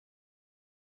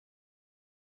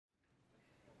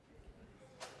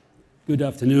Good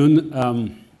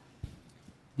afternoon.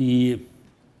 The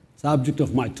subject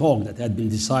of my talk that had been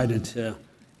decided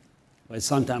quite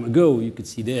some time ago, you could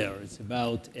see there, it's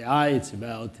about AI, it's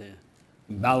about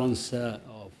balance and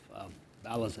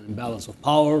imbalance of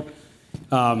power.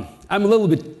 I'm a little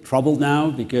bit troubled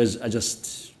now because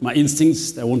my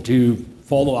instincts, I want to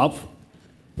follow up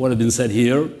what has been said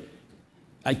here.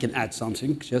 I can add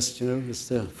something, just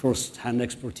first-hand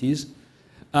expertise.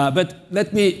 But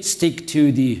let me stick to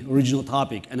the original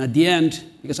topic. And at the end,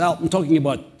 because I'm talking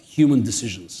about human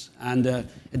decisions, and at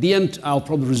the end, I'll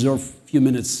probably reserve a few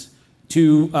minutes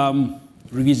to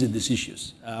revisit these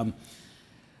issues.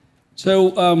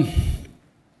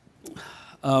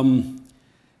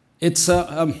 It's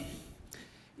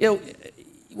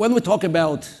when we talk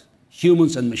about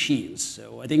humans and machines,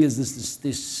 so I think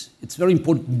it's very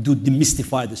important to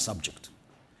demystify the subject,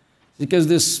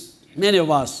 because many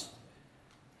of us,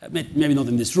 maybe not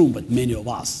in this room, but many of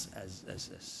us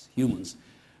as humans,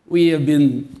 we have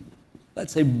been,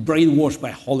 let's say, brainwashed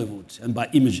by Hollywood and by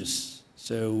images.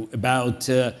 So about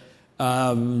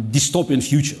dystopian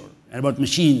future and about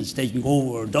machines taking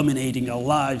over, dominating our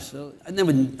lives. So I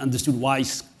never understood why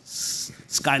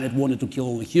Skynet wanted to kill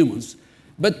all the humans,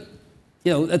 but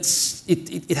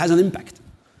it has an impact,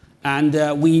 and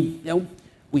we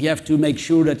have to make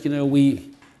sure that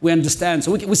we understand.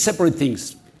 So we separate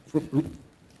things.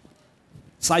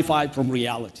 Sci-fi from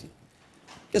reality.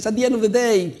 Because at the end of the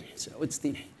day,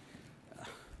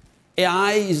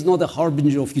 AI is not a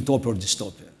harbinger of utopia or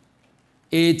dystopia.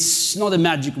 It's not a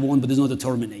magic wand, but it's not a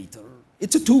Terminator.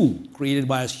 It's a tool created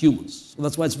by us humans. So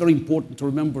that's why it's very important to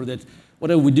remember that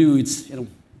whatever we do, it's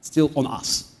still on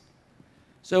us.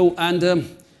 So, and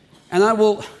I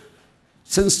will,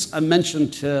 since I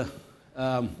mentioned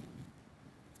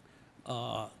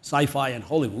sci-fi and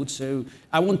Hollywood, so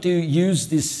I want to use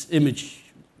this image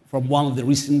from one of the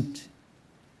recent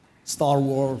Star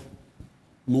Wars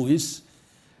movies,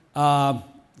 from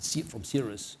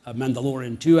series,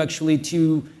 Mandalorian,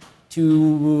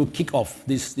 to kick off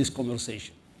this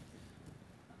conversation.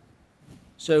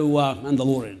 So,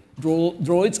 Mandalorian.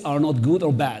 Droids are not good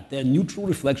or bad. They're neutral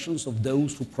reflections of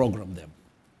those who program them.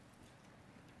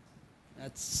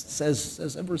 That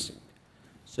says everything.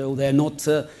 So they're not.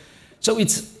 So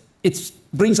it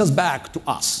brings us back to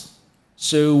us.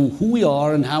 So who we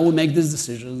are and how we make these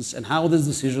decisions and how these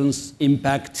decisions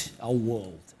impact our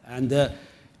world. And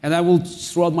I will,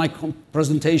 throughout my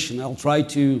presentation, I'll try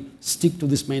to stick to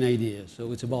this main idea.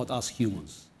 So it's about us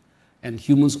humans. And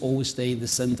humans always stay in the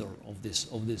center of this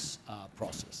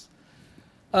process.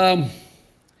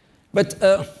 But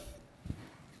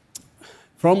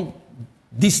from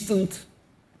distant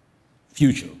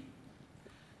future,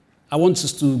 I want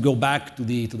us to go back to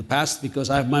the past because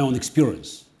I have my own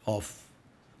experience of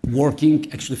working,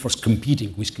 actually first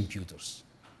competing with computers.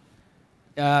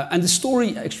 And the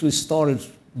story actually started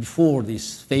before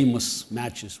these famous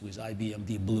matches with IBM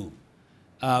Deep Blue.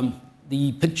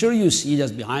 The picture you see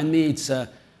just behind me, it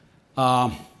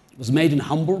was made in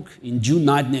Hamburg in June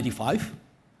 1985.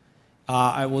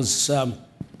 I was on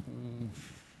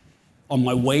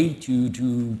my way to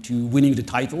winning the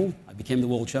title. I became the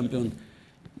world champion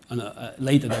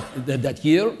later that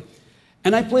year.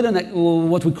 And I played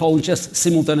what we call just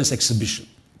simultaneous exhibition.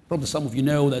 Probably some of you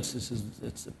know that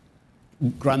it's a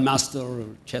grandmaster or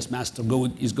chess master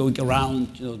is going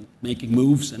around making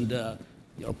moves, and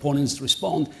your opponents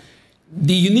respond.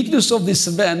 The uniqueness of this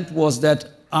event was that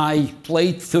I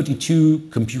played 32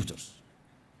 computers.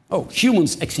 Oh,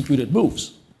 humans executed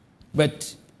moves,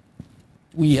 but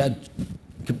I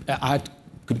had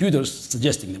computers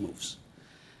suggesting the moves.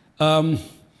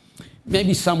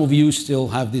 Maybe some of you still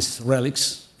have these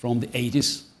relics from the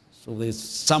 80s. So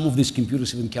some of these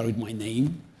computers even carried my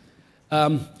name.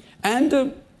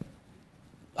 And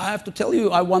I have to tell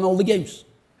you, I won all the games.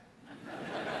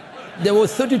 There were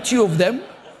 32 of them,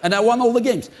 and I won all the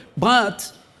games.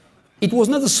 But it was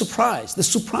not a surprise. The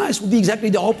surprise would be exactly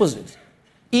the opposite.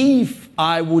 If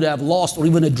I would have lost or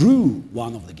even drew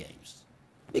one of the games.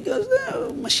 Because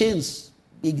machines,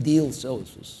 big deal, so it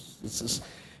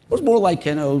was more like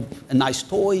a nice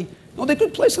toy. No, they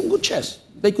could play some good chess.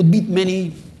 They could beat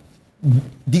many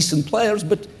decent players,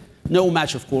 but no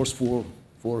match, of course, for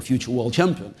a future world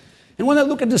champion. And when I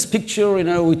look at this picture,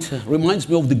 it reminds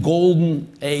me of the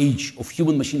golden age of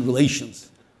human-machine relations,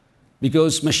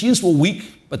 because machines were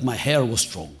weak, but my hair was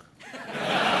strong.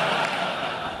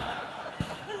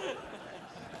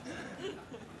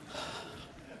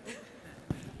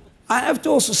 I have to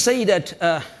also say that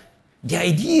the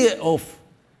idea of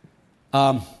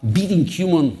beating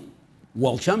human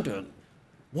world champion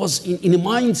was in the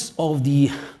minds of the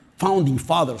founding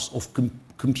fathers of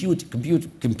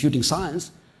computing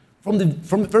science from the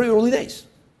very early days.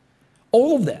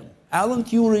 All of them, Alan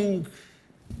Turing,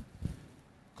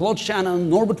 Claude Shannon,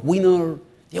 Norbert Wiener,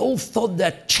 they all thought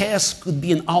that chess could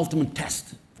be an ultimate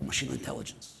test for machine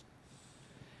intelligence.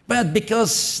 But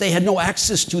because they had no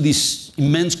access to this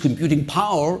immense computing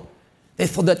power, they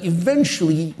thought that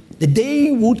eventually the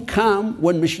day would come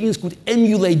when machines could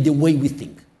emulate the way we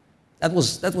think. That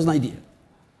was an idea.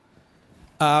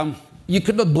 You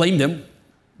could not blame them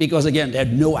because, again, they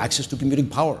had no access to computing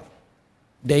power.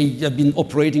 They have been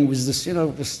operating with this,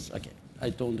 okay, I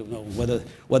don't know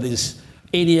whether it's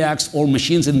ENIACs or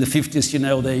machines in the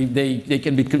 50s, they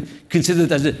can be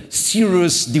considered as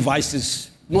serious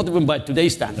devices, not even by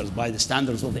today's standards, by the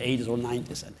standards of the 80s or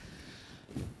 90s.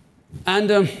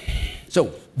 And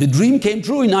so the dream came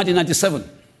true in 1997.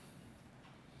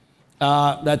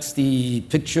 That's the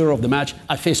picture of the match.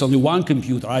 I faced only one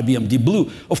computer, IBM Deep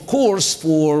Blue. Of course,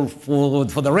 for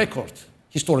the record,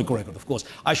 historical record, of course,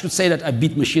 I should say that I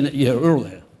beat machine a year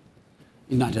earlier,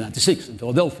 in 1996, in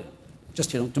Philadelphia,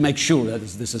 just to make sure that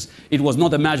it was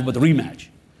not a match but a rematch.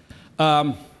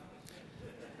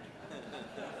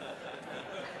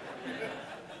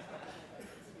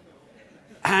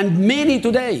 And many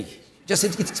today,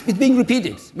 it's being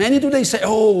repeated. Many today say,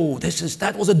 "Oh,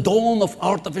 that was a dawn of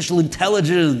artificial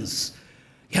intelligence.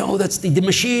 The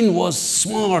machine was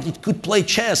smart; it could play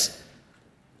chess."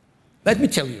 Let me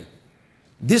tell you,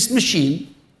 this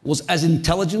machine was as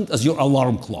intelligent as your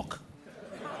alarm clock.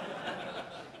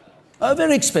 A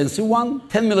very expensive one,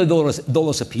 $10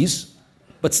 million a piece,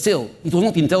 but still, it was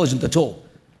not intelligent at all.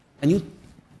 And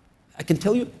I can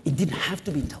tell you, it didn't have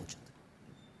to be intelligent.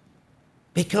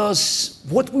 Because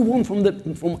what we want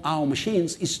from our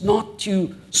machines is not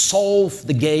to solve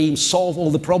the game, solve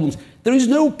all the problems. There is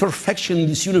no perfection in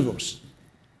this universe.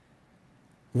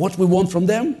 What we want from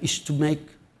them is to make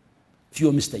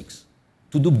fewer mistakes,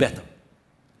 to do better.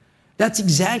 That's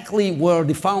exactly where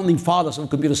the founding fathers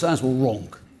of computer science were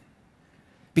wrong.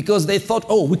 Because they thought,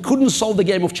 we couldn't solve the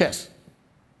game of chess.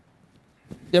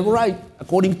 They were right.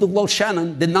 According to Claude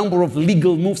Shannon, the number of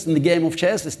legal moves in the game of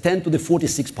chess is 10 to the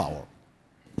 46th power.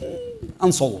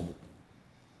 Unsolvable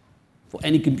for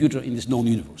any computer in this known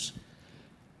universe.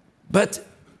 But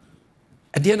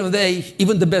at the end of the day,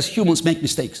 even the best humans make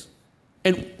mistakes.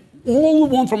 And all we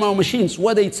want from our machines,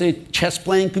 whether it's a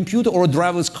chess-playing computer or a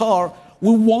driverless car,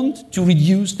 we want to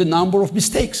reduce the number of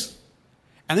mistakes.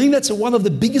 I think that's one of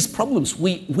the biggest problems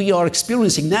we are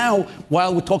experiencing now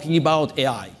while we're talking about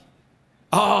AI.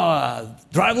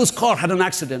 Driverless car had an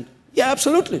accident. Yeah,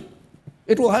 absolutely.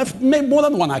 It will have more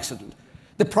than one accident.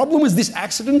 The problem is this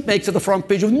accident makes it the front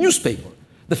page of the newspaper.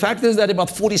 The fact is that about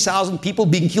 40,000 people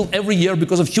being killed every year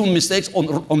because of human mistakes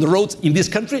on the roads in this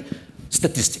country,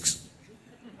 statistics.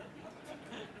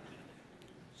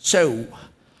 So,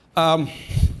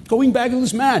 going back to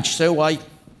this match,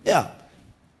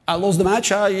 I lost the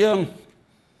match. I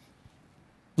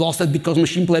lost it because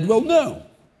machine played well? No.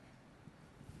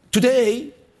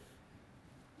 Today,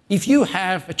 if you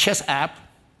have a chess app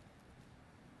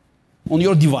on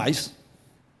your device,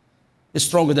 it's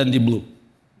stronger than Deep Blue.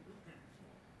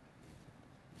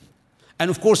 And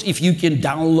of course, if you can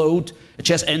download a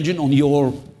chess engine on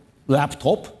your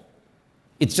laptop,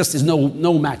 it just is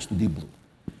no match to Deep Blue.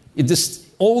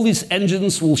 All these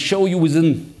engines will show you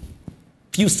within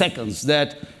a few seconds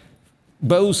that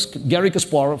both Garry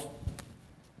Kasparov,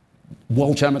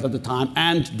 world champion at the time,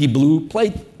 and Deep Blue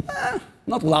played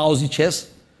not lousy chess,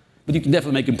 but you can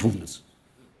definitely make improvements.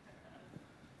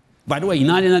 By the way, in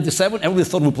 1997, everybody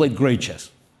thought we played great chess.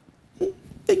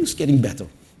 Things getting better.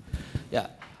 Yeah.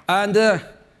 And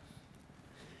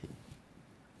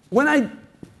when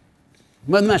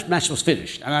the match was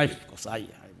finished, and of course I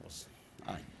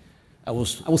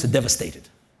was devastated.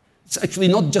 It's actually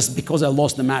not just because I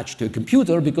lost the match to a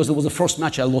computer, because it was the first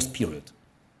match I lost, period.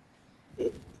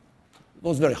 It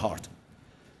was very hard.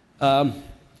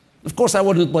 Of course, I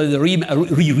wanted to play the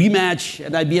rematch,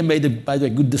 and IBM made a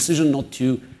good decision not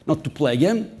to play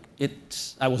again.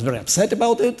 I was very upset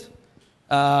about it,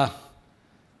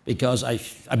 because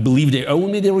I believe they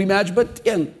owed me the rematch, but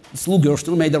again, Sluger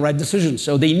still made the right decision.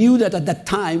 So they knew that at that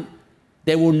time,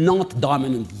 they were not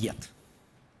dominant yet.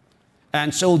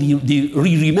 And so the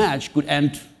rematch could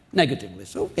end negatively.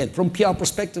 So again, from PR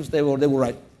perspectives, they were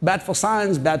right. Bad for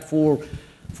science, bad for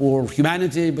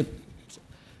humanity, but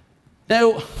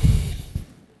now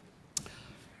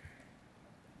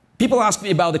people ask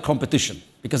me about the competition,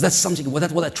 because that's something,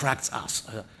 that's what attracts us.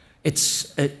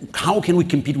 How can we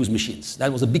compete with machines?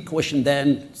 That was a big question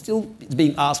then, still it's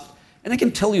being asked. And I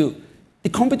can tell you, the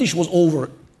competition was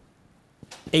over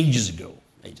ages ago,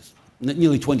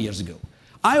 nearly 20 years ago.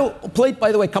 I played,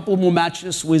 by the way, a couple more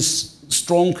matches with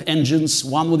strong engines.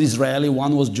 One was Israeli,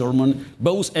 one was German.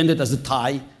 Both ended as a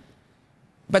tie.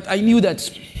 But I knew that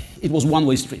it was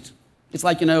one-way street. It's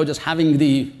like, just having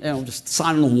the, just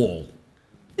sign on the wall.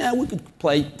 Yeah, we could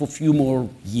play for a few more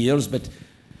years, but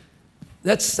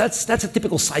that's a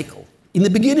typical cycle. In the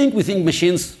beginning, we think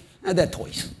machines, they're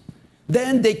toys.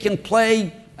 Then they can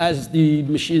play, as the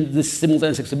machine, this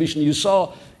simultaneous exhibition you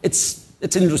saw, it's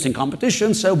an interesting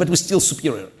competition, but we're still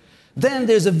superior. Then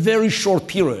there's a very short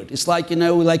period. It's like,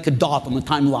 like a dot on the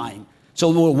timeline.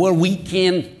 So where we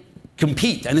can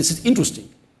compete, and it's interesting.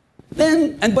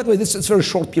 Then, and by the way, this is a very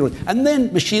short period. And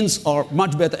then machines are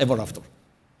much better ever after.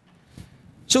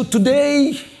 So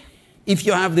today, if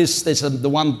you have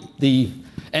the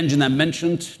engine I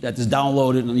mentioned that is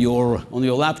downloaded on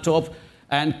your laptop,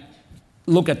 and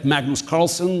look at Magnus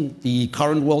Carlsen, the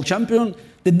current world champion,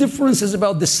 the difference is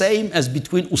about the same as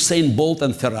between Usain Bolt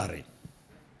and Ferrari.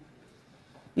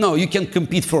 No, you can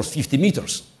compete for 50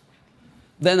 meters.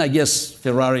 Then I guess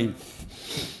Ferrari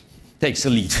takes a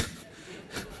lead.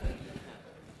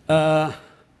 But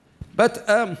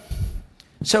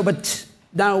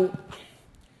now,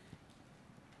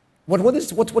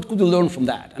 what could you learn from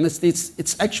that? And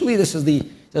it's actually, as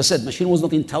I said, machine was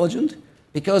not intelligent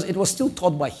because it was still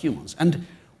taught by humans. And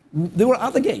there were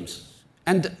other games.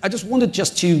 And I just wanted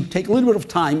to take a little bit of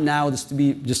time now just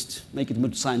make it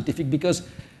more scientific, because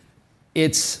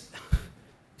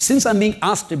since I'm being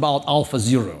asked about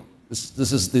AlphaZero,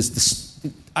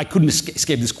 I couldn't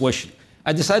escape this question.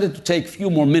 I decided to take a few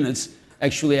more minutes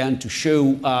actually and to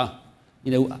show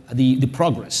the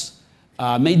progress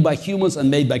made by humans and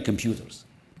made by computers,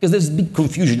 because there's a big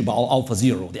confusion about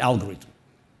AlphaZero, the algorithm.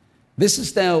 This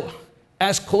is now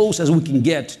as close as we can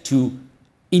get to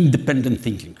independent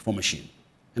thinking for machine.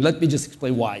 And let me just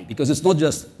explain why. Because it's not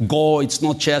just Go, it's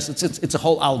not chess, it's a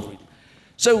whole algorithm.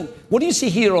 So what you see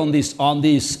here on this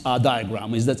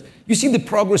diagram is that you see the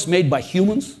progress made by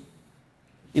humans.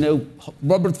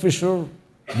 Robert Fisher,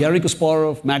 Garry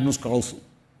Kasparov, Magnus Carlsen.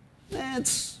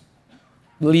 It's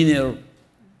linear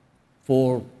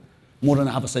for more than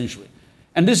half a century.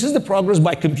 And this is the progress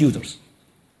by computers.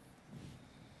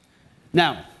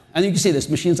 Now, and you can see this,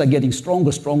 machines are getting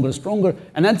stronger, stronger, stronger,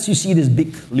 and as you see this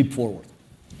big leap forward.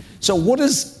 So what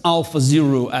is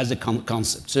AlphaZero as a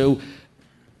concept? So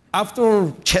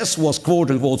after chess was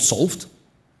quote-unquote solved,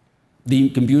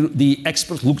 the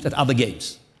experts looked at other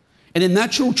games. And the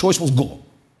natural choice was Go,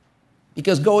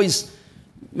 because Go is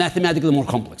mathematically more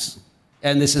complex.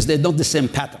 And they're not the same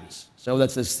patterns. So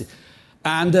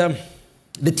and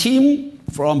the team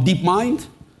from DeepMind,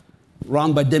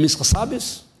 run by Demis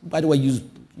Hassabis, by the way,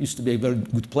 used to be a very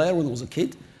good player when I was a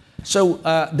kid. So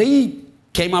they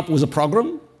came up with a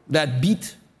program that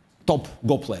beat top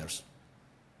Go players,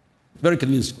 very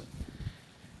convincingly.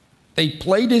 They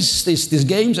played these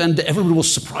games, and everybody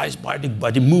was surprised by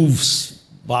the moves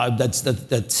that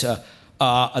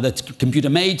computer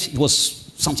made. It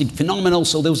was something phenomenal,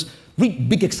 so there was really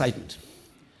big excitement.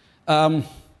 And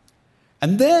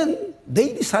then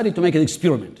they decided to make an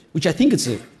experiment, which I think it's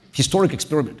a historic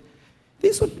experiment.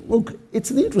 They said, look,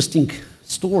 it's an interesting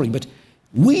story, but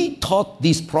we taught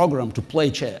this program to play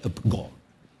Go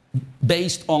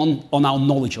based on our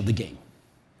knowledge of the game.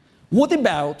 What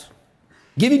about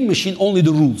giving machine only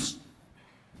the rules?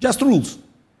 Just rules,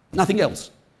 nothing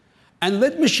else. And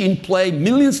let machine play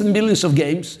millions and millions of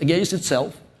games against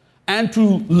itself and to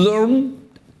learn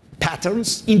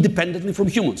patterns independently from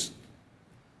humans.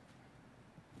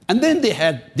 And then they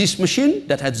had this machine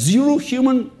that had zero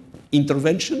human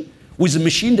intervention with a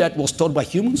machine that was taught by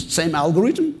humans, same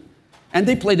algorithm, and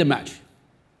they played a match.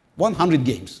 100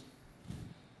 games.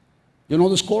 You know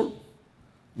the score?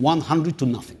 100 to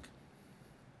nothing.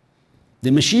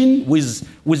 The machine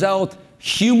without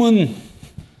human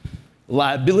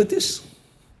liabilities,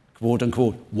 quote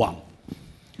unquote, won.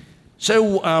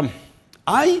 So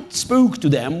I spoke to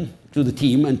them, to the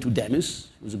team, and to Demis,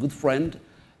 who was a good friend,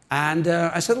 and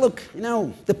I said, look,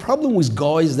 the problem with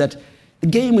Go is that the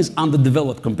game is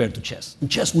underdeveloped compared to chess. In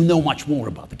chess, we know much more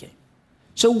about the game.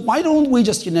 So why don't we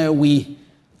just, we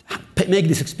make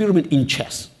this experiment in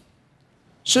chess?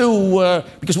 So,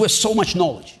 because we have so much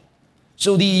knowledge.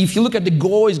 So if you look at the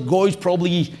Go is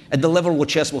probably at the level where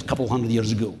chess was a couple hundred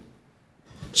years ago.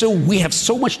 So we have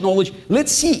so much knowledge.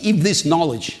 Let's see if this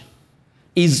knowledge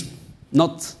is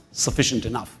not sufficient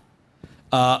enough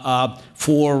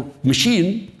for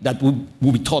machine that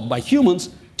will be taught by humans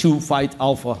to fight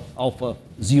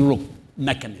AlphaZero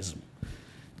mechanism.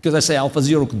 Because I say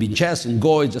AlphaZero could be in chess, in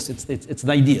Go, it's an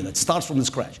idea that starts from the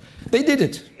scratch. They did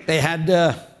it. They had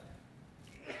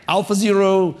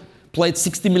AlphaZero played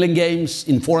 60 million games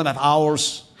in 4.5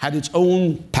 hours, had its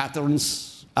own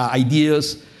patterns,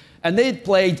 ideas, and they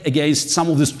played against some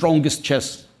of the strongest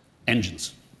chess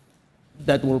engines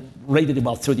that were rated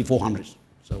about 3,400.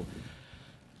 So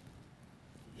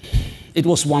it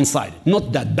was one-sided.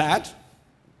 Not that bad,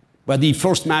 but the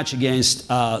first match against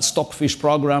Stockfish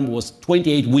program was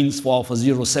 28 wins for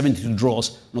AlphaZero, 72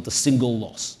 draws, not a single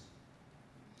loss.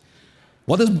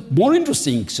 What is more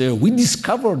interesting, so we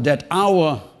discovered that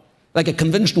like a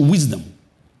conventional wisdom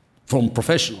from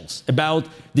professionals about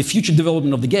the future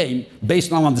development of the game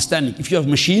based on our understanding. If you have a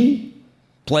machine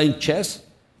playing chess,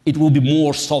 it will be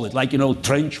more solid, like,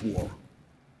 trench war.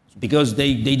 Because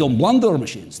they don't blunder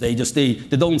machines. They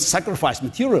don't sacrifice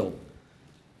material.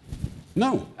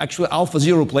 No, actually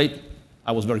AlphaZero played,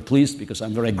 I was very pleased because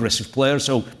I'm a very aggressive player,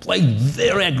 so played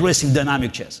very aggressive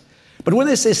dynamic chess. But when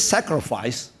they say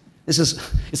sacrifice, it's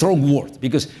the wrong word,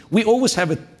 because we always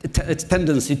have a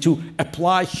tendency to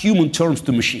apply human terms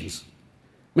to machines.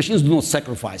 Machines do not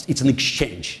sacrifice, it's an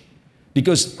exchange.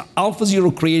 Because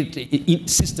AlphaZero created a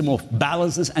system of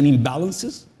balances and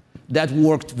imbalances that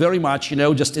worked very much,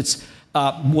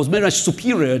 was very much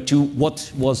superior to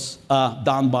what was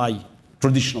done by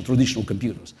traditional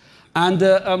computers. And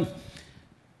then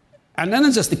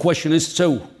it's just the question is,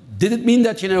 so did it mean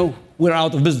that, we're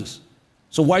out of business?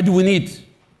 So why do we need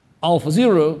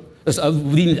AlphaZero?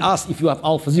 We didn't ask if you have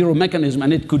AlphaZero mechanism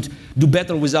and it could do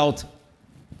better without,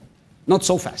 not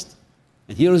so fast.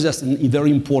 And here is just a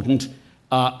very important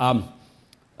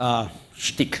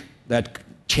shtick that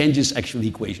changes actually the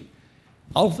equation.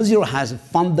 AlphaZero has a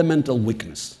fundamental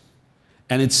weakness,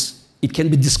 and it can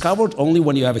be discovered only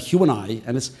when you have a human eye,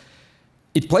 and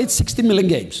it played 60 million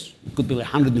games. It could be like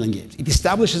 100 million games. It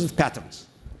establishes its patterns,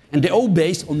 and they're all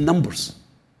based on numbers.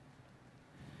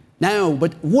 Now,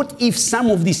 but what if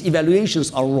some of these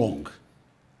evaluations are wrong?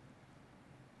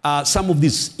 Some of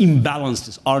these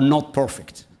imbalances are not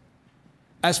perfect.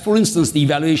 As for instance, the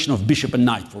evaluation of bishop and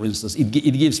knight, for instance, it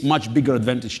gives much bigger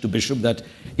advantage to bishop that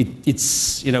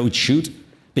it should,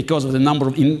 because of the number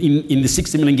of, in the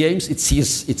 60 million games, it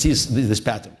sees this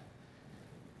pattern.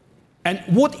 And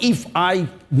what if I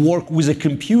work with a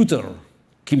computer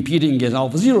competing against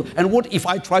AlphaZero, and what if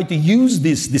I try to use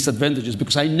these disadvantages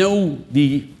because I know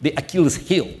the Achilles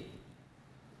heel?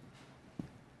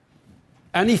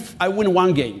 And if I win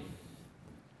one game,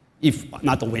 if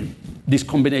not a win, this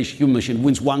combination human machine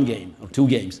wins one game or two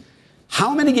games,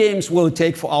 how many games will it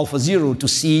take for AlphaZero to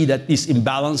see that this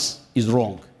imbalance is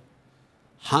wrong?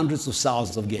 Hundreds of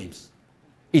thousands of games.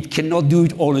 It cannot do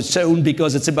it on its own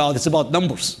because it's about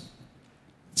numbers.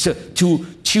 So to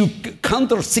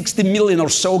counter 60 million or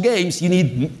so games, you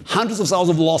need hundreds of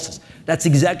thousands of losses. That's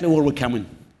exactly where we come in.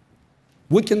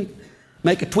 We can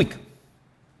make a tweak.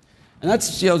 And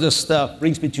that's just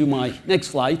brings me to my next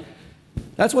slide.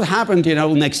 That's what happened,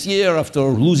 next year after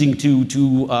losing to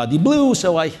the blue.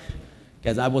 So I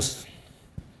was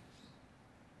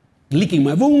licking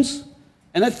my wounds,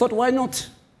 and I thought, why not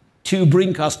to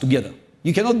bring us together?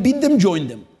 You cannot beat them, join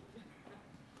them.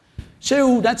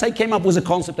 So I came up with a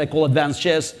concept I call advanced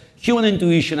chess, human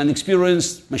intuition and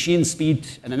experience, machine speed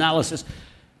and analysis.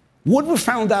 What we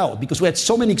found out, because we had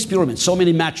so many experiments, so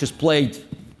many matches played,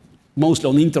 mostly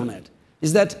on the internet,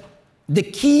 is that the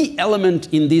key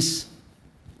element in this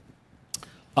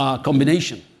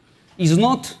combination is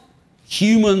not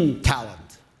human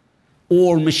talent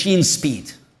or machine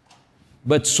speed,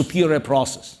 but superior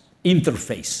process,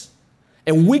 interface.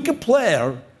 A weaker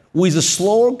player with a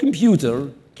slower computer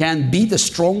can beat a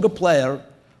stronger player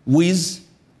with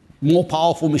more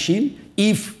powerful machine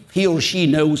if he or she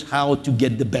knows how to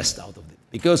get the best out of it.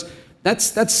 Because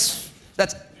that's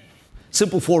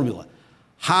simple formula.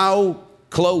 How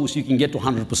close you can get to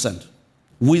 100%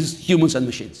 with humans and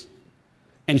machines.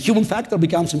 And human factor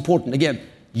becomes important. Again,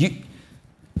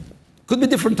 could be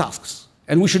different tasks.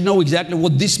 And we should know exactly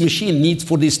what this machine needs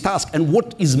for this task and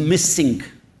what is missing.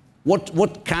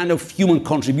 What kind of human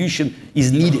contribution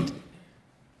is needed.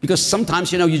 Because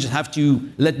sometimes, you just have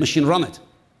to let machine run it.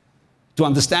 To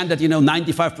understand that,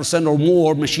 95% or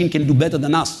more machine can do better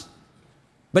than us.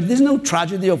 But there's no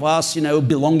tragedy of us,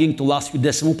 belonging to last few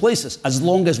decimal places, as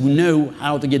long as we know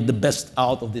how to get the best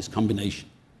out of this combination.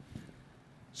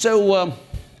 So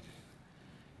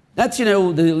that's, the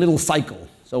little cycle.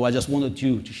 So I just wanted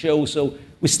to show. So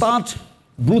we start,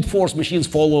 brute force machines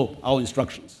follow our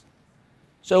instructions.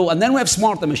 So, and then we have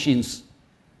smarter machines.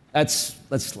 That's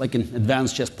like an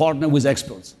advanced chess partner with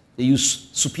experts. They use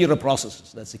superior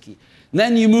processes, that's the key.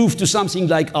 Then you move to something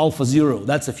like AlphaZero,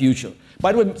 that's the future.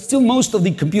 By the way, still most of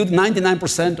the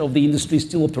 99% of the industry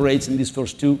still operates in these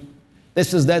first two.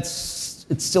 It's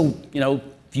still,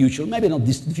 future, maybe not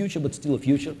distant future, but still a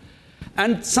future.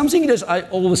 And something that I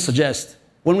always suggest,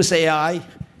 when we say AI,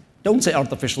 don't say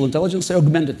artificial intelligence, say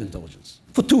augmented intelligence,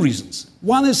 for two reasons.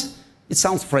 One is, it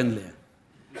sounds friendlier.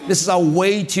 This is our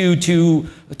way to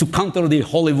counter the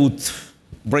Hollywood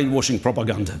brainwashing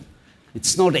propaganda.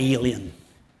 It's not alien.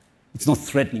 It's not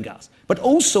threatening us. But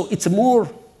also, it's a more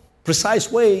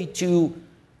precise way to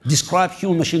describe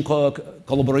human-machine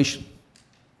collaboration.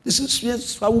 This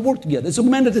is how we work together. It's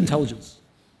augmented intelligence.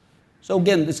 So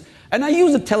again, and I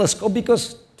use the telescope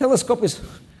because telescope is,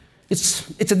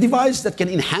 it's a device that can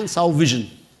enhance our vision.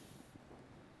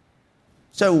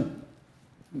 So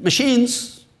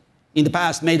machines in the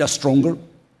past made us stronger.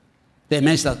 They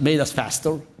made us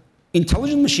faster.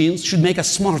 Intelligent machines should make us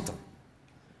smarter.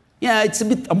 Yeah, it's a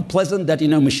bit unpleasant that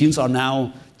machines are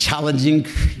now challenging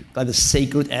like the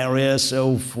sacred area.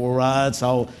 So for us,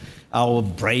 our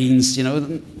brains,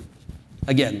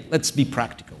 again, let's be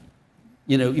practical.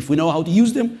 If we know how to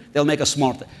use them, they'll make us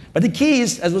smarter. But the key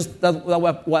is,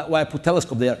 why I put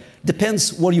telescope there,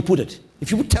 depends where you put it.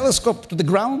 If you put telescope to the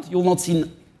ground, you'll not see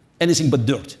anything but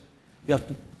dirt. You have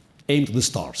to aim to the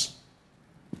stars.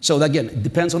 So again, it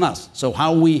depends on us. So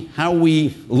how we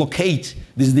locate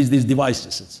these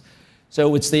devices.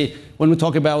 So it's when we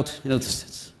talk about,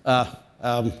 it's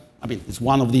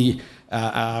one of the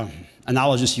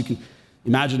analogies you can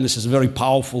imagine. This is a very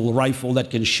powerful rifle that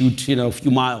can shoot, a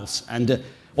few miles, and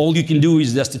all you can do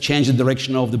is just to change the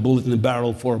direction of the bullet in the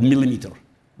barrel for a millimeter.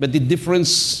 But the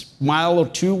difference, mile or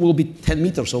two, will be 10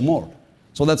 meters or more.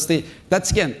 So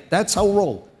that's our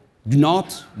role. Do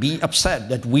not be upset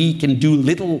that we can do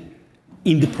little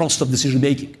in the process of decision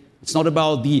making. It's not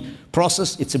about the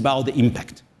process, it's about the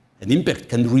impact. And impact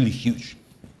can be really huge.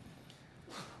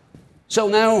 So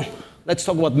now let's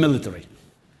talk about military,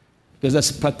 because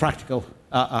that's practical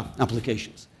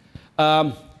applications.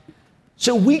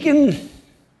 So we can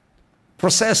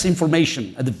process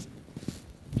information at a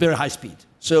very high speed.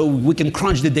 So we can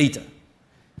crunch the data.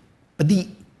 But the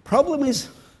problem is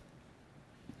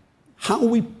how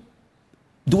we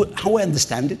do it, how we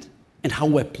understand it, and how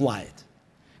we apply it.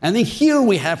 And then here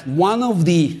we have one of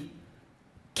the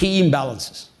key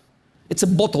imbalances. It's a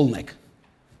bottleneck.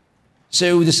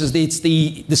 So it's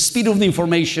the speed of the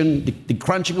information, the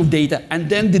crunching of data, and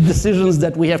then the decisions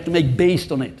that we have to make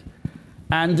based on it.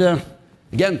 And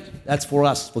again, that's for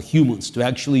us, for humans, to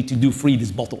actually do free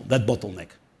that bottleneck.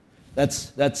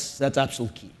 That's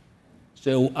absolute key.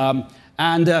 So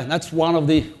that's one of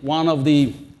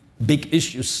the big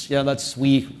issues. Yeah,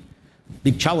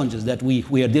 big challenges that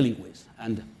we are dealing with.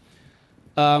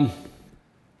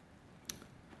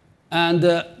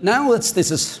 Now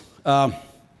this is.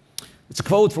 It's a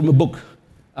quote from a book.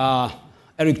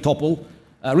 Eric Topol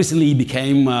recently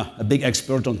became a big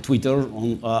expert on Twitter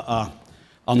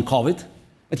on COVID.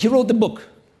 But he wrote the book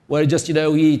where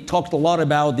he talked a lot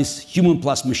about this human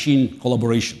plus machine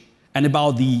collaboration and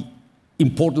about the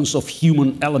importance of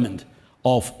human element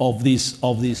of this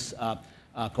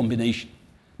combination.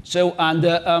 So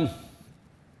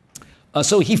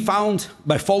he found,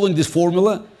 by following this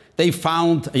formula, they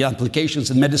found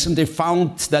applications in medicine. They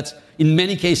found that in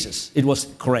many cases it was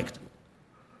correct.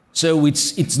 So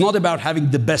it's not about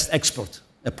having the best expert,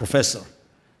 a professor,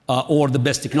 or the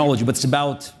best technology, but it's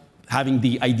about having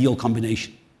the ideal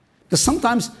combination. Because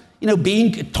sometimes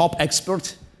being a top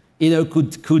expert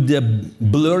could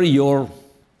blur your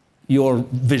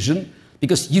vision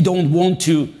because you don't want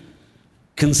to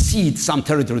concede some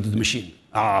territory to the machine.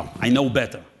 I know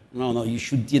better. No, you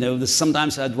should,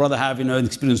 sometimes I'd rather have, an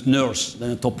experienced nurse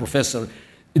than a top professor,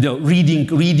 reading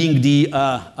the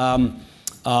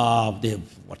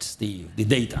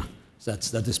data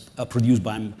that is produced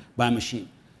by a machine.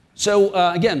 So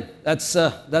again, that's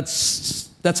a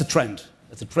trend.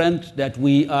 That's a trend that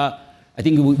I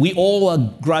think we all are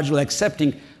gradually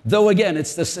accepting. Though again,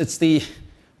 it's the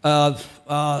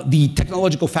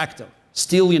technological factor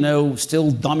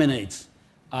still dominates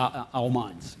our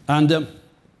minds.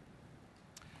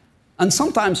 And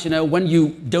sometimes, when you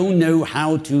don't know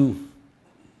how to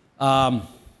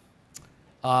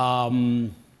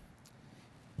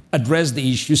address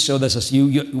the issue, so that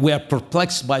we are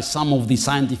perplexed by some of the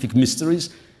scientific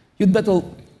mysteries, you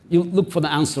look for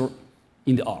the answer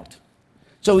in the art.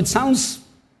 So it sounds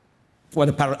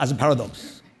as a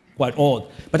paradox, quite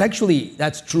odd, but actually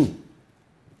that's true,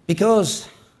 because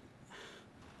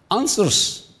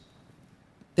answers,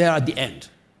 they are at the end.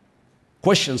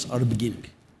 Questions are the beginning.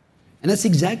 And that's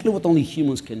exactly what only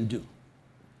humans can do.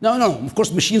 No, of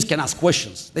course machines can ask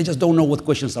questions. They just don't know what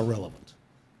questions are relevant.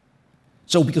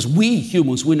 So because we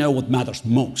humans, we know what matters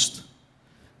most.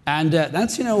 And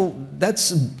that's,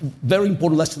 that's a very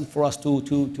important lesson for us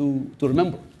to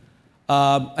remember.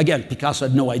 Again, Picasso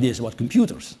had no ideas about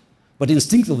computers, but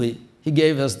instinctively, he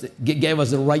gave us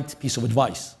the right piece of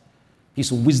advice,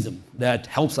 piece of wisdom that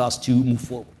helps us to move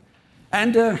forward.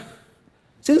 And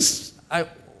since I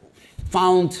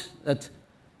found that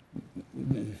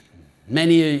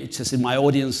many, just in my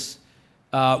audience,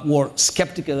 were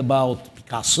skeptical about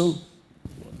Picasso,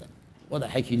 what the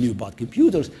heck he knew about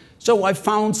computers, so I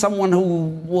found someone who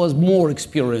was more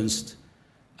experienced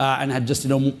and had just,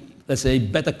 let's say,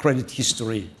 better credit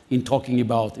history in talking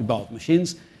about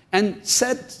machines, and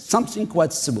said something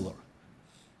quite similar.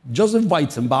 Joseph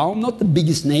Weizenbaum, not the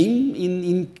biggest name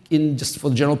in just for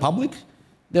the general public,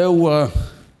 though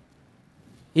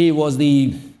he was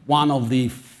one of the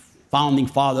founding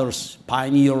fathers,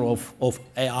 pioneer of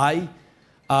AI,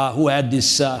 who had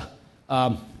this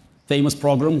famous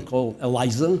program called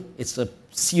ELIZA. It's a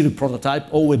Siri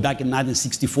prototype all the way back in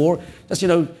 1964. Just,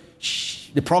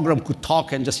 the program could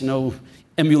talk and just,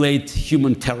 emulate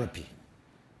human therapy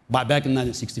back in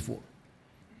 1964.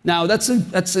 Now, it's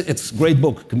a great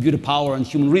book, Computer Power and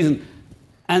Human Reason.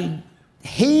 And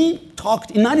he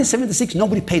talked, in 1976,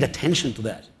 nobody paid attention to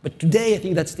that. But today, I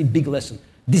think that's the big lesson.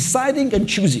 Deciding and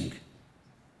choosing.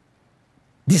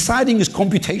 Deciding is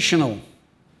computational.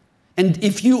 And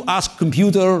if you ask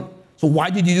computer, so why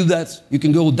did you do that? You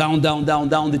can go down, down, down,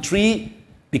 down the tree,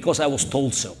 because I was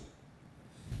told so.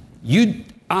 You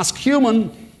ask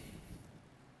human,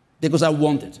 because I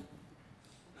want it.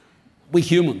 We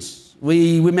humans,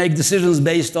 we make decisions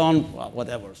based on, well,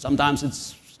 whatever. Sometimes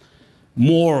it's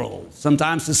moral,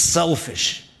 sometimes it's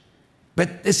selfish.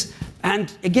 But this,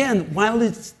 and again, while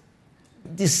it's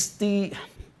the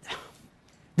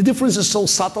difference is so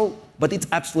subtle, but it's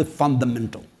absolutely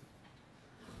fundamental.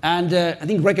 And I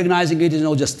think recognizing it, it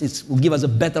will give us a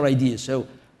better idea. So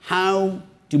how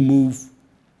to move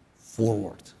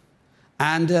forward.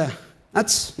 And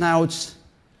that's now it's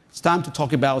time to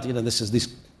talk about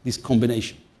this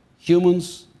combination,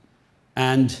 humans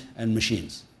and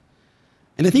machines.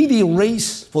 And I think the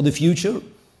race for the future,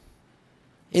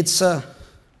 it's for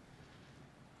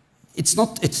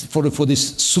this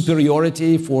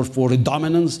superiority, for the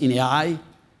dominance in AI.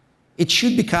 It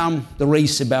should become the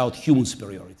race about human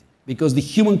superiority, because the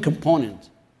human component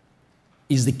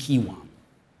is the key one.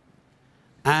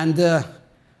 And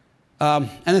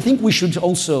I think we should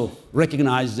also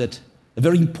recognize that a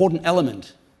very important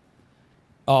element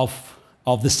of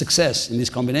the success in this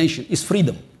combination is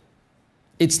freedom.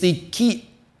 It's the key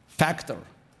factor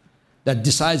that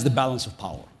decides the balance of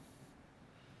power.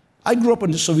 I grew up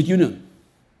in the Soviet Union.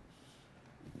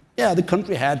 Yeah, the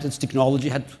country had its technology,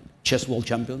 had chess world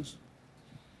champions,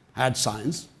 had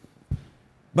science,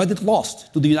 but it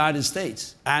lost to the United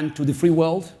States and to the free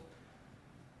world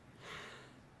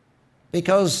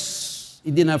because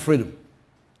it didn't have freedom.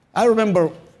 I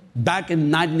remember back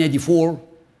in 1984,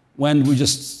 when we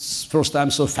just first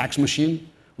time saw a fax machine,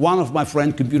 one of my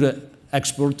friend, computer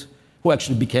expert, who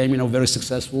actually became very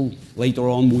successful later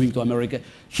on, moving to America,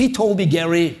 he told me,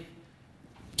 Gary,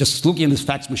 just looking at this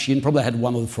fax machine, probably I had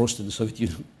one of the first in the Soviet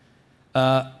Union,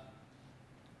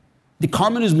 the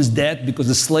communism is dead because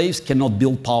the slaves cannot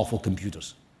build powerful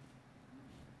computers.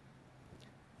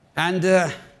 And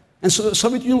so the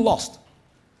Soviet Union lost.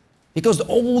 Because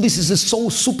all this is a so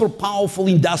super powerful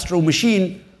industrial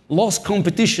machine, lost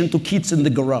competition to kids in the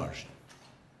garage.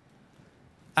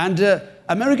 And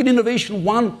American innovation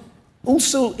won.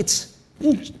 Also, it's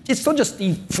not just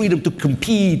the freedom to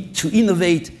compete, to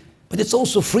innovate, but it's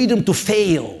also freedom to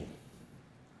fail.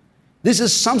 This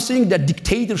is something that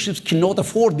dictatorships cannot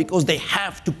afford because they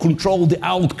have to control the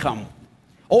outcome.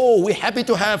 Oh, we're happy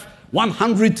to have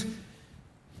 100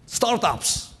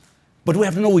 startups, but we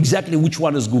have to know exactly which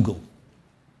one is Google.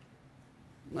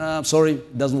 Sorry,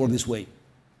 it doesn't work this way.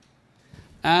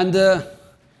 And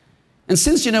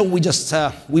since we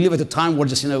live at a time where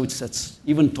it's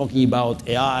even talking about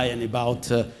AI and about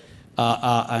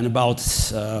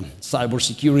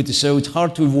cybersecurity, so it's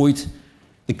hard to avoid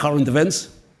the current events.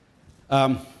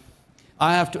 I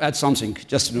have to add something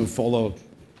just to follow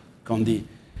Condi.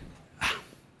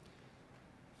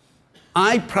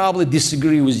 I probably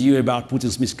disagree with you about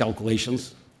Putin's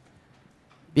miscalculations,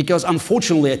 because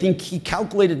unfortunately, I think he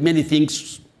calculated many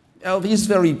things. He's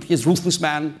a ruthless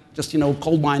man, just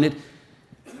cold-minded.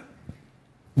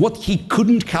 What he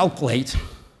couldn't calculate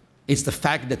is the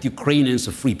fact that Ukrainians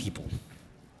are free people.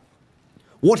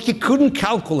 What he couldn't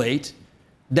calculate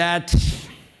that,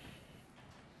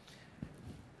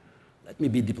 let me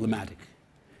be diplomatic,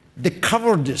 the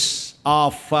cowardice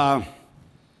of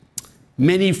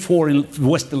many foreign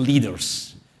Western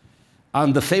leaders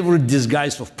under favorite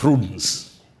disguise of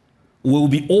prudence, will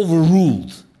be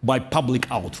overruled by public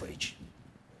outrage.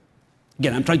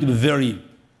 Again, I'm trying to be very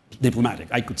diplomatic.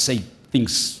 I could say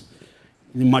things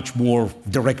in a much more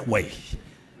direct way.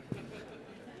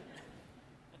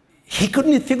 He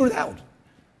couldn't figure it out.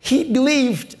 He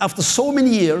believed, after so many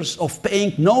years of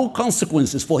paying no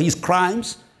consequences for his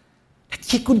crimes, that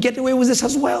he could get away with this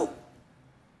as well.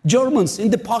 Germans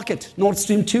in the pocket, Nord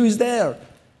Stream 2 is there.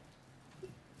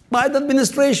 Biden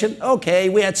administration, okay,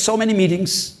 we had so many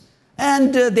meetings,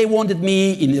 and they wanted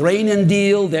me in the Iranian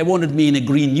deal, they wanted me in a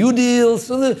Green New Deal,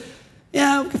 so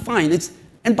yeah, okay, fine.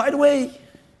 And by the way,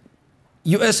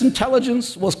 US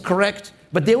intelligence was correct,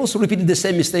 but they also repeated the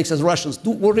same mistakes as Russians.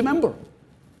 Well, remember,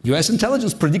 US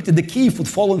intelligence predicted that Kyiv would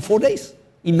fall in 4 days,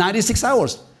 in 96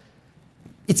 hours.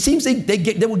 It seems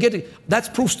they were getting,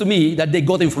 that proves to me that they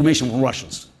got information from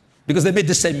Russians, because they made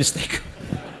the same mistake.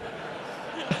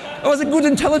 It was a good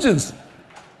intelligence.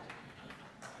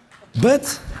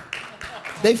 But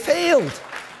they failed.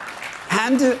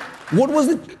 And what was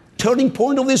the turning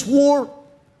point of this war?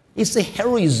 It's the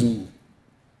heroism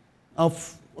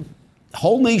of the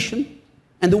whole nation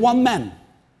and the one man,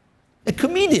 a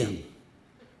comedian,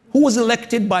 who was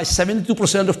elected by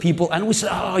 72% of people, and we said,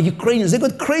 oh, Ukrainians, they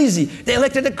got crazy. They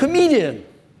elected a comedian.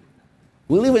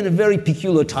 We live in a very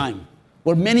peculiar time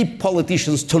where many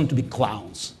politicians turn to be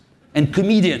clowns, and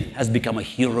comedian has become a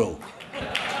hero.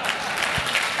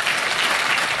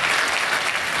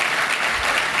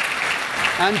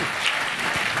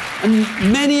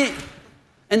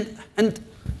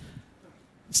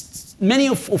 Many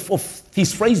of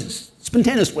these phrases,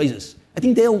 spontaneous phrases, I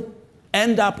think they'll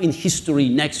end up in history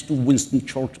next to Winston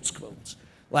Churchill's quotes,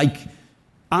 like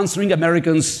answering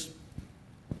Americans'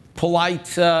 polite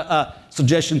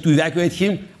suggestion to evacuate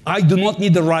him, I do not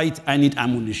need the right, I need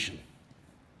ammunition.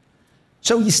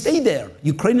 So he stayed there.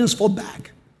 Ukrainians fought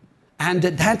back. And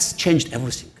that's changed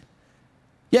everything.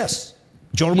 Yes,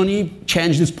 Germany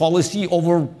changed its policy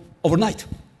overnight.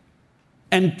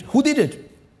 And who did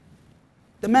it?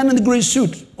 The man in the gray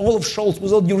suit, Olaf Scholz,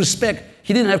 with all due respect.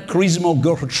 He didn't have charisma of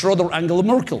Gerhard Schröder or Angela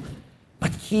Merkel.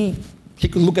 But he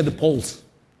could look at the polls.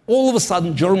 All of a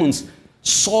sudden, Germans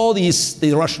saw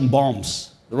the Russian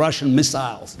bombs, the Russian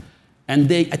missiles.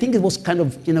 And I think it was kind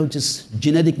of, just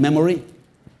genetic memory.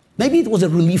 Maybe it was a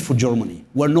relief for Germany.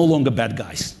 We're no longer bad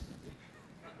guys.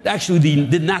 Actually,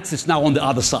 the Nazis now on the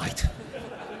other side.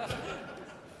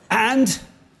 And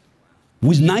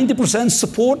with 90%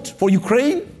 support for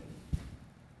Ukraine,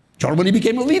 Germany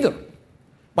became a leader.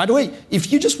 By the way,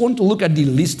 if you just want to look at the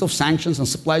list of sanctions and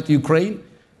supply to Ukraine,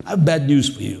 I have bad news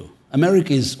for you.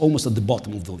 America is almost at the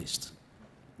bottom of the list.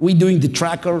 We're doing the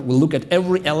tracker. We'll look at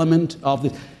every element of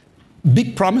the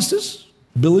big promises,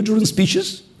 belligerent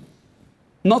speeches,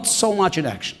 not so much in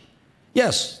action.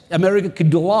 Yes, America could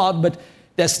do a lot, but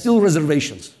there's still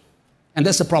reservations. And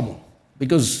that's a problem.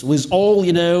 Because with all,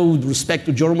 respect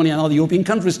to Germany and other European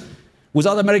countries,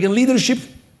 without American leadership,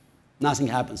 nothing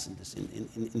happens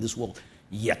in this world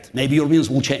yet. Maybe Europeans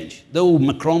will change. Though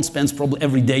Macron spends probably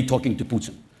every day talking to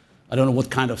Putin. I don't know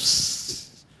what kind of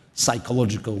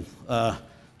psychological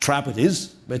trap it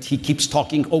is, but he keeps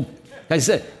talking, like I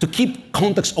said, to keep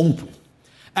contacts open.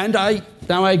 And I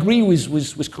agree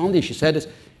with Conde. She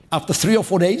said, after 3 or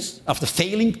 4 days, after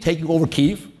failing, taking over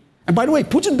Kyiv, and by the way,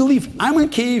 Putin believed, I'm in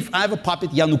Kyiv, I have a puppet,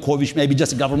 Yanukovych, maybe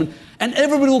just a government, and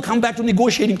everybody will come back to the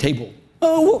negotiating table.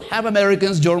 Oh, we'll have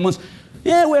Americans, Germans.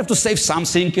 Yeah, we have to save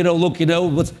something, and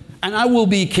I will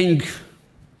be king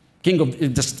of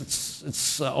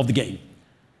the game.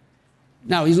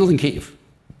 Now, he's not in Kyiv.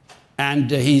 And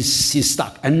he's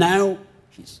stuck. And now,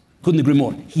 couldn't agree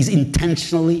more, he's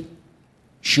intentionally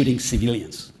shooting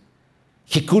civilians.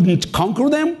 He couldn't conquer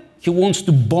them. He wants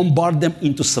to bombard them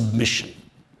into submission.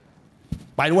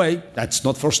 By the way, that's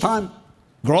not first time.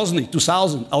 Grozny,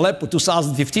 2000, Aleppo,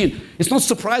 2015. It's not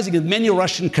surprising that many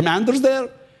Russian commanders there,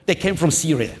 they came from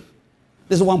Syria.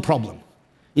 There's one problem.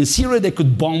 In Syria, they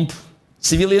could bomb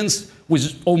civilians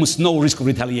with almost no risk of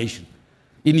retaliation.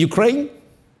 In Ukraine,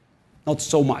 not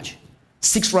so much.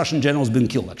 6 Russian generals been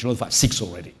killed, actually, not 5, 6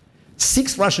 already.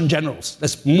 6 Russian generals.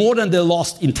 That's more than they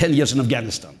lost in 10 years in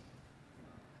Afghanistan.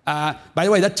 By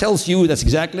the way, that tells you, that's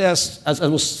exactly as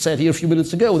was said here a few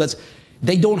minutes ago, that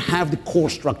they don't have the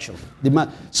core structure.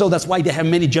 So that's why they have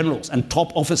many generals and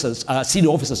top officers, senior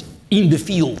officers in the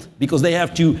field, because they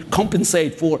have to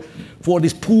compensate for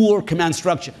this poor command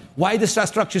structure. Why the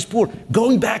structure is poor?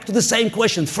 Going back to the same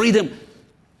question, freedom.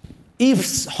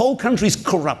 If whole country is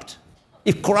corrupt,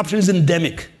 if corruption is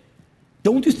endemic,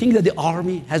 don't you think that the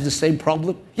army has the same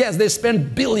problem? Yes, they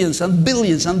spend billions and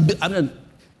billions and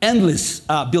endless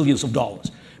billions of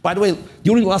dollars. By the way,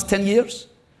 during the last 10 years,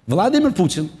 Vladimir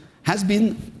Putin has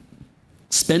been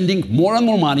spending more and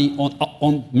more money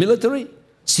on military,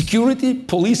 security,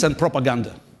 police, and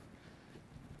propaganda.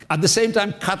 At the same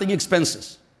time, cutting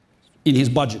expenses in his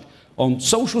budget on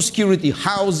social security,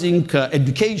 housing,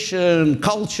 education,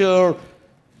 culture,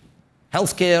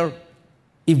 healthcare.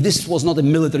 If this was not a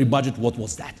military budget, what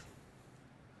was that?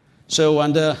 So,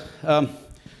 and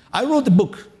I wrote a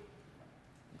book,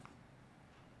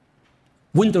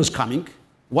 Winter's Coming,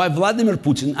 Why Vladimir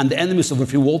Putin and the Enemies of the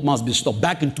Free World Must Be Stopped,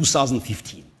 back in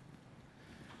 2015.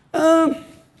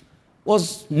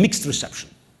 Was mixed reception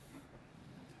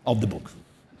of the book.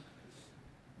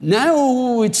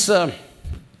 Now it's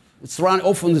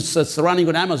running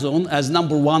on Amazon as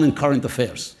 #1 in current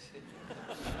affairs.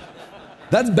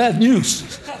 That's bad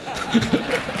news.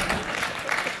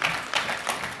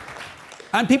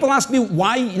 And people ask me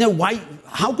why,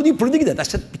 how could you predict that? I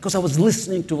said, because I was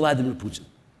listening to Vladimir Putin.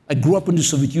 I grew up in the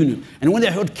Soviet Union. And when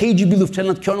I heard KGB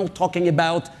Lieutenant Colonel talking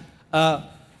about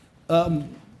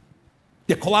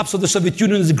the collapse of the Soviet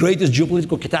Union is the greatest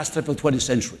geopolitical catastrophe of the 20th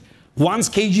century. Once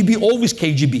KGB, always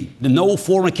KGB. The no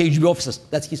former KGB officers.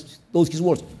 Those his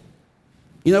words.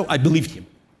 I believed him.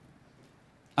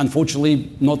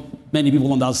 Unfortunately, not many people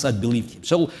on the other side believed him.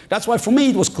 So that's why, for me,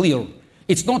 it was clear.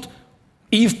 It's not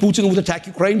if Putin would attack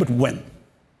Ukraine, but when.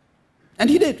 And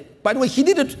he did. By the way, he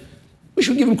did it. We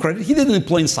should give him credit. He did it in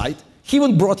plain sight. He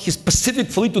even brought his Pacific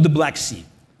fleet to the Black Sea.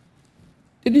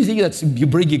 Did you think that you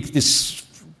bring this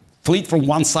fleet from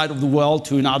one side of the world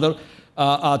to another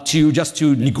just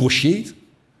to negotiate?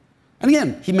 And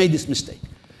again, he made this mistake.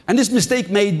 And this mistake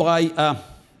made by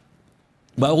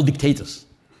all dictators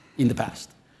in the past.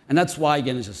 And that's why,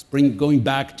 again, it's just going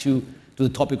back to the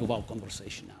topic of our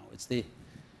conversation now. It's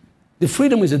the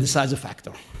freedom is a decisive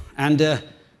factor. And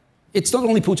it's not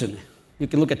only Putin. You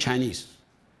can look at Chinese.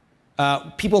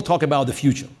 People talk about the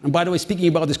future. And by the way, speaking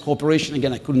about this cooperation,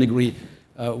 again, I couldn't agree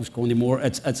with Connie more.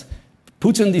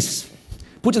 Putin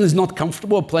is not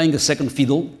comfortable playing a second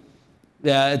fiddle.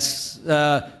 It's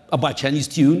about Chinese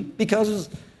tune because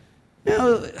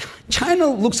China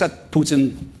looks at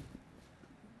Putin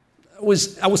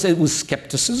I would say with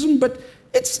skepticism, but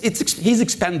he's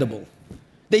expendable.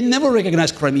 They never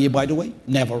recognized Crimea, by the way,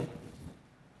 never.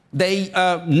 They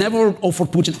never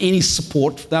offered Putin any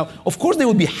support. Now, of course, they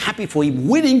would be happy for him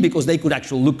winning because they could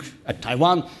actually look at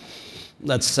Taiwan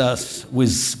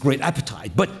with great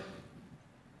appetite. But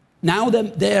now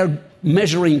they're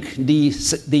measuring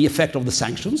the effect of the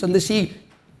sanctions, and they see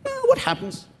what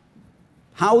happens,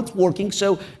 how it's working.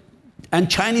 And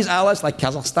Chinese allies like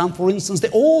Kazakhstan, for instance, they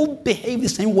all behave the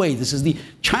same way. The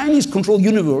Chinese-controlled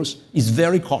universe is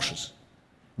very cautious.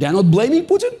 They're not blaming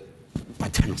Putin,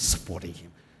 but they're not supporting him.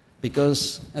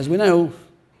 Because, as we know,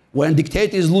 when a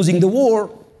dictator is losing the war,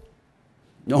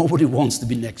 nobody wants to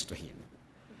be next to him.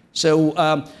 So,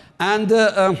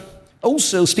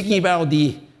 also speaking about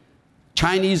the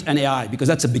Chinese and AI, because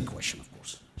that's a big question, of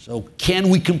course. So, can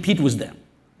we compete with them?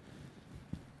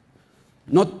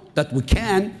 Not that we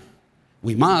can,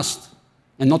 we must,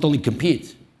 and not only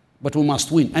compete, but we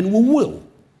must win, and we will.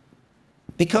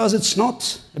 Because it's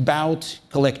not about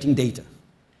collecting data.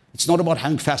 It's not about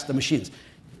having faster machines.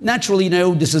 Naturally,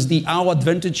 this is our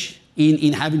advantage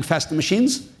in having faster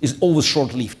machines is always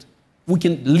short-lived. We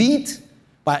can lead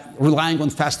by relying on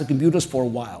faster computers for a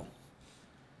while.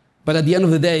 But at the end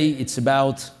of the day, it's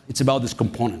about this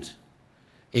component.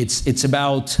 It's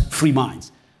about free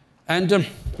minds. And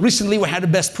recently, we had the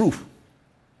best proof.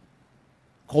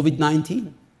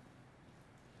 COVID-19.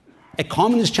 A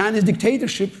communist Chinese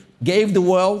dictatorship gave the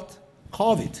world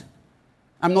COVID.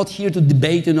 I'm not here to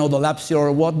debate, the lapse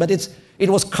or what, but it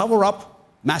was cover-up,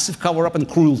 massive cover-up and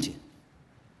cruelty.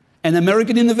 And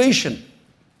American innovation,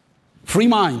 free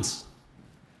minds,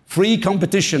 free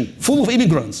competition, full of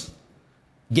immigrants,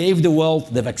 gave the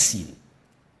world the vaccine.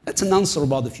 That's an answer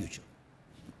about the future.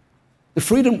 The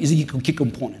freedom is a key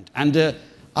component. And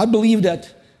I believe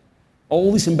that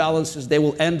all these imbalances, they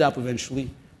will end up eventually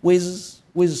with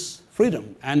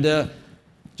freedom. And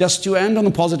just to end on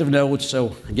a positive note,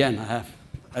 so again, I have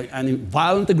a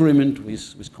violent agreement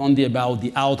with Condi about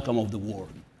the outcome of the war.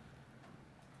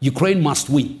 Ukraine must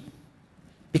win.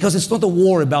 Because it's not a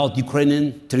war about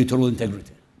Ukrainian territorial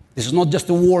integrity. This is not just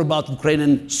a war about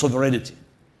Ukrainian sovereignty.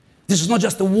 This is not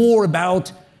just a war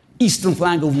about eastern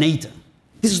flank of NATO.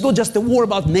 This is not just a war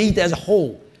about NATO as a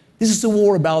whole. This is a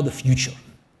war about the future.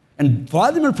 And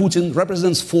Vladimir Putin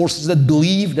represents forces that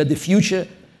believe that the future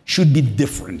should be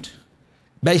different.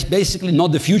 Basically,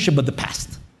 not the future, but the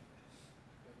past.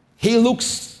 He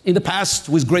looks in the past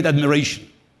with great admiration.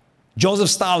 Joseph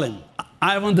Stalin,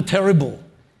 Ivan the Terrible,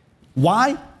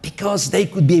 Why? Because they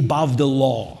could be above the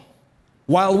law.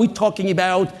 While we're talking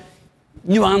about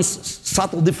nuances,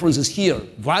 subtle differences here,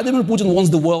 Vladimir Putin wants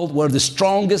the world where the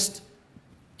strongest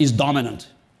is dominant,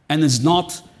 and it's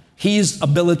not his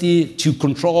ability to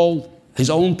control his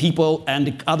own people and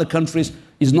the other countries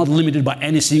is not limited by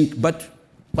anything but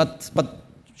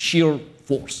sheer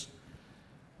force.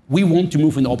 We want to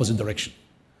move in the opposite direction.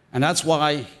 And that's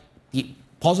why the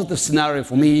positive scenario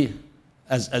for me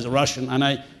as a Russian, and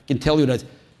I can tell you that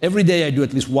every day I do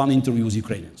at least one interview with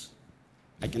Ukrainians.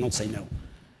 I cannot say no.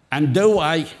 And though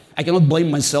I cannot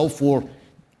blame myself for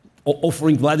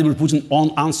offering Vladimir Putin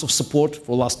an ounce of support for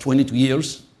the last 22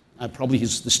 years, probably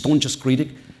he's the staunchest critic,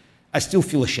 I still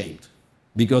feel ashamed.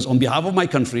 Because on behalf of my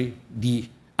country, the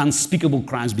unspeakable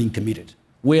crimes being committed.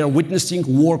 We are witnessing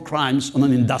war crimes on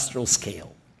an industrial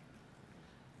scale.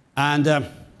 And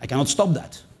I cannot stop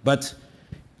that. But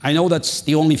I know that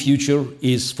the only future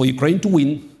is for Ukraine to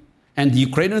win, and the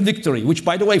Ukrainian victory, which,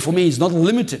 by the way, for me is not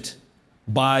limited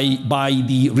by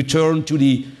the return to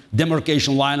the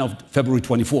demarcation line of February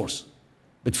 24th.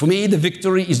 But for me, the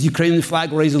victory is the Ukrainian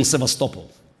flag raised in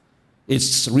Sevastopol.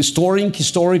 It's restoring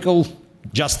historical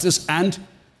justice, and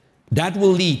that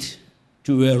will lead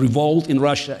to a revolt in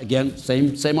Russia. Again,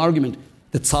 same argument.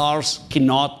 The Tsars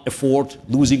cannot afford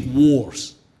losing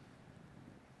wars.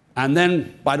 And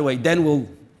then, by the way, then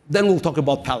we'll talk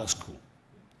about palace coup.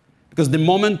 Because the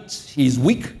moment he's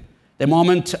weak, the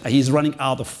moment he's running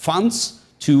out of funds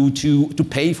to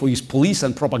pay for his police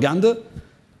and propaganda,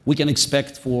 we can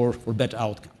expect for better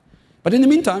outcome. But in the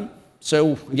meantime,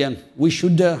 so again, we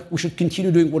should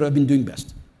continue doing what I've been doing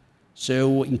best.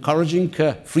 So encouraging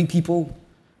free people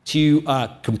to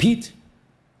compete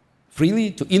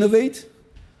freely, to innovate,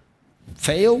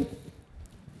 fail,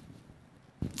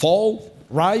 fall,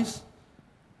 rise.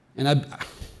 And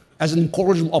as an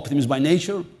incorrigible optimist by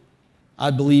nature, I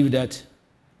believe that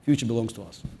future belongs to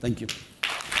us. Thank you.